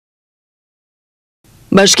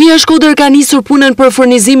Bashkia Shkoder ka nisur punën për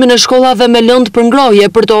furnizimin e shkollave me lëndë për ngrohje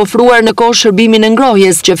për të ofruar në kohë shërbimin e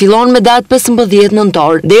ngrohjes, që fillon me datë 15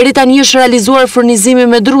 nëntor. Deri tani është realizuar furnizimi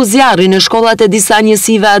me dru zjarri në shkollat e disa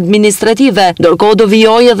njësive administrative, ndërkohë do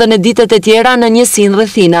vijojë edhe në ditët e tjera në njësinë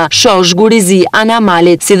Rrethina, Shosh, Gurizi,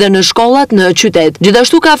 Anamalit, si dhe në shkollat në qytet.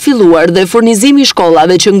 Gjithashtu ka filluar dhe furnizimi i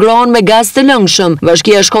shkollave që ngrohen me gaz të lëngshëm.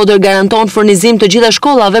 Bashkia Shkoder garanton furnizim të gjitha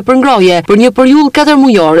shkollave për ngrohje për një periudhë 4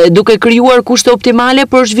 mujore, duke krijuar kushte optimale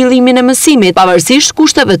për zhvillimin e mësimit, pavarësisht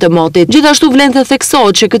kushteve të motit. Gjithashtu vlen të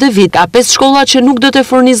theksohet që këtë vit ka 5 shkolla që nuk do të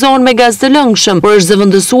furnizohen me gaz të lëngshëm, por është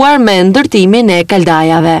zëvendësuar me ndërtimin e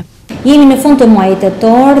kaldajave. Jemi në fund të muajit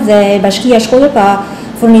tetor dhe Bashkia Shkoder ka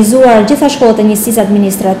furnizuar gjitha shkollat e njësisë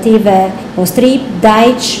administrative Postrip,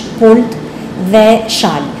 Dajq, Pult dhe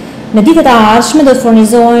Shal. Në ditët e ardhshme do të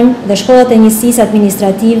furnizohen dhe shkollat e njësisë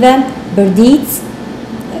administrative Bërdic,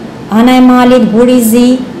 Ana e Malit,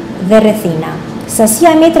 Gurizi dhe Rrethina. Sasia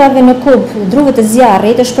e metrave në kub druve të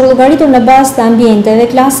zjarrit është përllogaritur në bazë të ambienteve,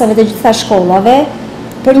 klasave të gjitha shkollave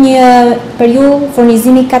për një periudhë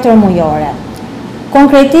furnizimi 4 mujore.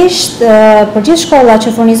 Konkretisht, për gjithë shkollat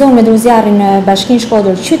që furnizohen me dru zjarri në Bashkinë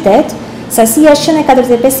Shkoder qytet, sasia është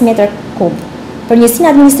 145 metër kub. Për njësinë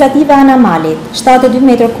administrative Anamalit, 72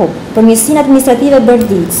 metër kub. Për njësinë administrative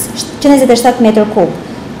Bërdic, 127 metër kub.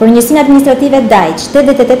 Për njësinë administrative Dajq,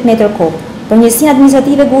 88 metër kub. Për njësinë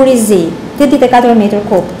administrative Gurizi, 84 metër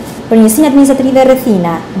kub. Për njësinë administrative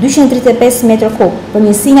Rrethina, 235 metër kub. Për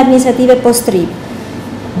njësinë administrative Postrip,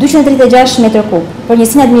 236 metër kub. Për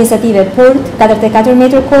njësinë administrative Purt, 44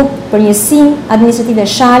 metër kub. Për njësinë administrative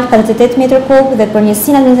Shal, 48 metër kub. Dhe për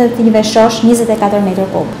njësinë administrative Shosh, 24 metër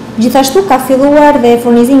kub. Gjithashtu ka filluar dhe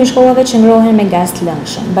furnizimi i shkollave që ngrohen me gaz të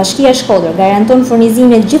lëngshëm. Bashkia Shkoder garanton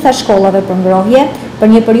furnizimin e gjitha shkollave për ngrohje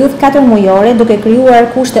për një periudhë 4 mujore, duke krijuar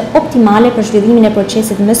kushte optimale për zhvillimin e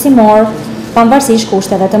procesit mësimor, pavarësisht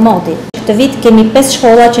kushteve të motit. Këtë vit kemi 5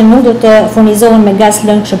 shkolla që nuk do të furnizohen me gaz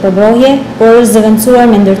lëngshëm për ngrohje, por është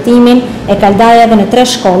zëvendësuar me ndërtimin e kaldajave në 3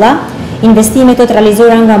 shkolla. Investimet të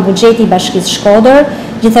realizuara nga buxheti i Bashkisë Shkoder,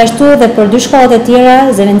 gjithashtu dhe për 2 shkollat e tjera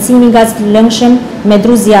zëvendësimi i gazit të lëngshëm me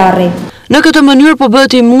dru zjarri. Në këtë mënyrë po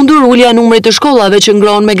bëhet i mundur ulja e numrit të shkollave që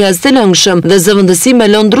ngrohen me gaz të lëngshëm dhe zëvendësim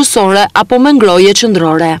me lëndë drusore apo me ngrohje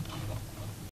qendrore.